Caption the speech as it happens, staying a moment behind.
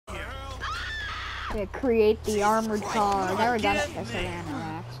to create the armored car. I've never done it for Serrano,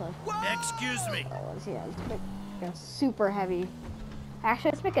 actually. Excuse me. Yeah, let's make a super heavy.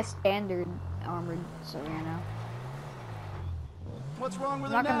 Actually, let's make a standard armored Serrano. What's wrong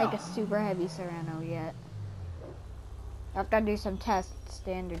with I'm it not now? gonna make a super heavy Serrano yet. I've got to do some tests.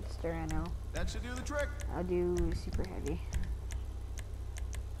 Standard Serrano. That should do the trick. I'll do super heavy.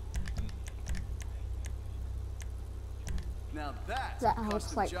 Now that's That a helps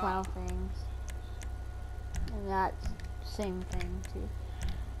custom like job. plow things. And that's same thing too.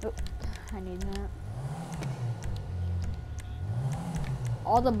 Oh, I need that.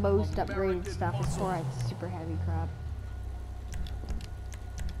 All the most upgraded stuff is for like super heavy crap.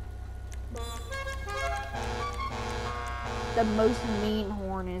 The most mean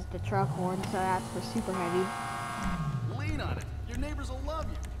horn is the truck horn, so that's for super heavy. Lean on it. Your neighbors will love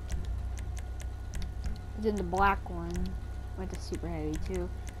you. Then the black one went to super heavy too.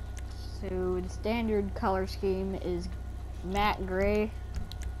 So the standard color scheme is matte gray.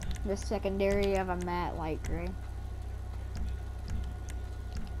 The secondary of a matte light gray.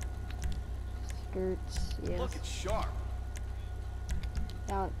 Skirts, yes. Look, it's sharp.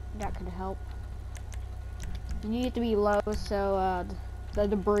 That could help. You need it to be low so the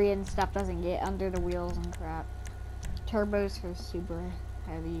debris and stuff doesn't get under the wheels and crap. Turbos for super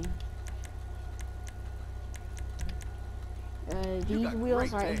heavy. These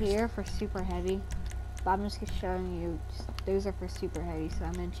wheels right here for super heavy. But I'm just showing you, those are for super heavy, so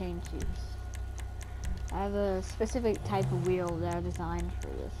I'm going to change these. I have a specific type of wheel that I designed for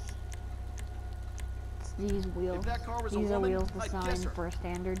this. It's these wheels. If that car was a These are woman, wheels I'd kiss designed her. for a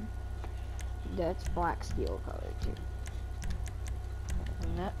standard. That's black steel color too.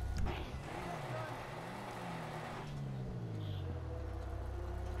 And that.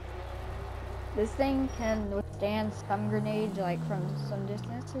 This thing can withstand some grenades, like from some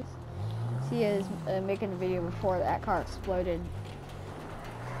distances. See, I was making a video before that car exploded.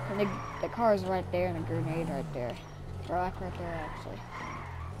 And the car is right there and a grenade right there. Or like right there actually.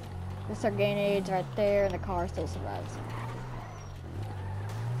 There's our grenades right there and the car still survives.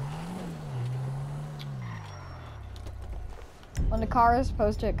 When the car is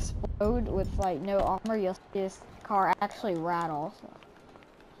supposed to explode with like no armor, you'll see this car actually rattle. So.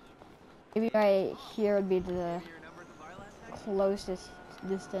 Maybe right here would be the closest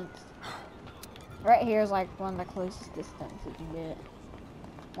distance. Right here is like one of the closest distance you can get.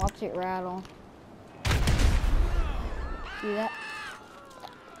 Watch it rattle. See that?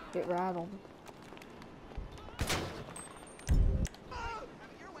 It rattled.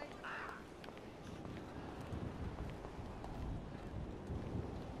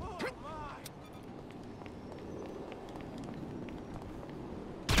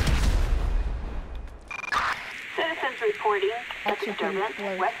 Citizens reporting a disturbance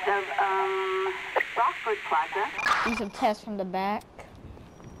west of, Rockford Plaza. Do some tests from the back.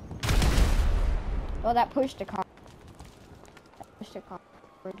 Oh, that pushed the car. That pushed the car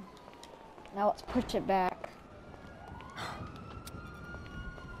forward. Now let's push it back.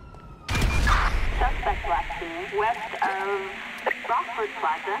 Suspect last seen west of Rockford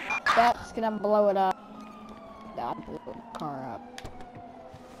Plaza. That's gonna blow it up. That blew the car up.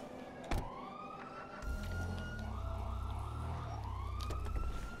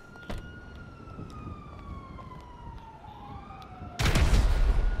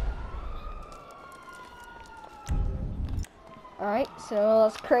 Alright, so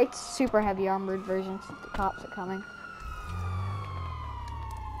let's create super heavy armored versions since the cops are coming.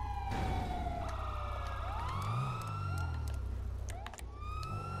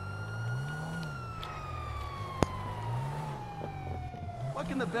 What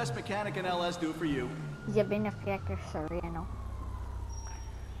can the best mechanic in LS do for you? Ya benefiactor Serrano.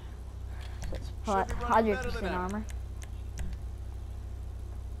 So let's Should put be running better 100% than ever. armor.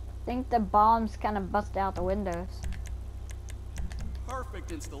 I think the bombs kind of bust out the windows.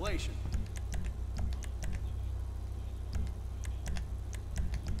 Perfect installation.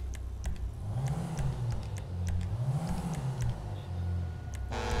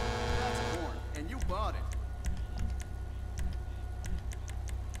 That's a horn, and you bought it.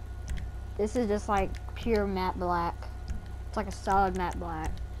 This is just like pure matte black. It's like a solid matte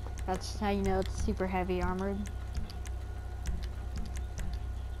black. That's how you know it's super heavy armored.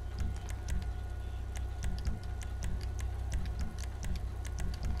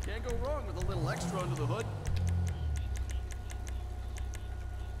 Can't go wrong with a little extra under the hood.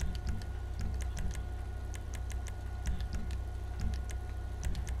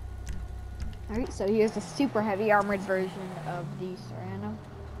 Alright, so here's the super heavy armored version of the Serrano.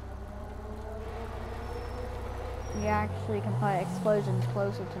 You actually can put explosions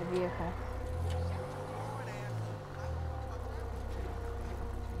closer to the vehicle.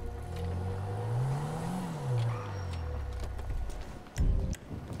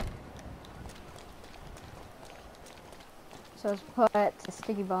 So let's put a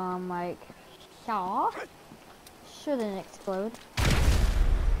sticky bomb like, yeah, shouldn't explode.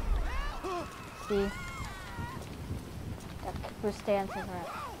 See, that withstands the threat.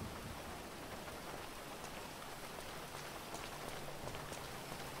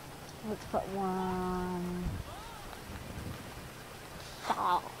 Let's put one.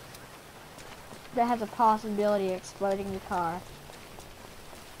 Oh. That has a possibility of exploding the car.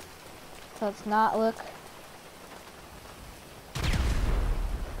 So let's not look.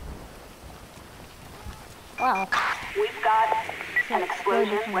 Wow. We've got an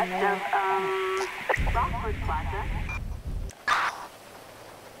explosion west of Rockford Plaza.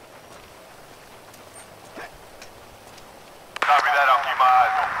 Copy that, I'll keep my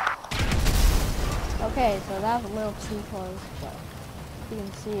eyes open. Okay, so that was a little too close, but you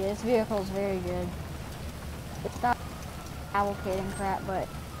can see this vehicle is very good. It's not allocating crap, but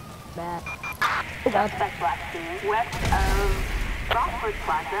bad. Suspect last seen west of Rockford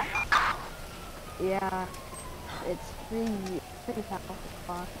Plaza. Yeah, it's pretty powerful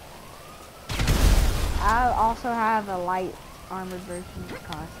car. I also have a light armored version of the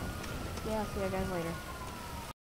car. So yeah, I'll see you guys later.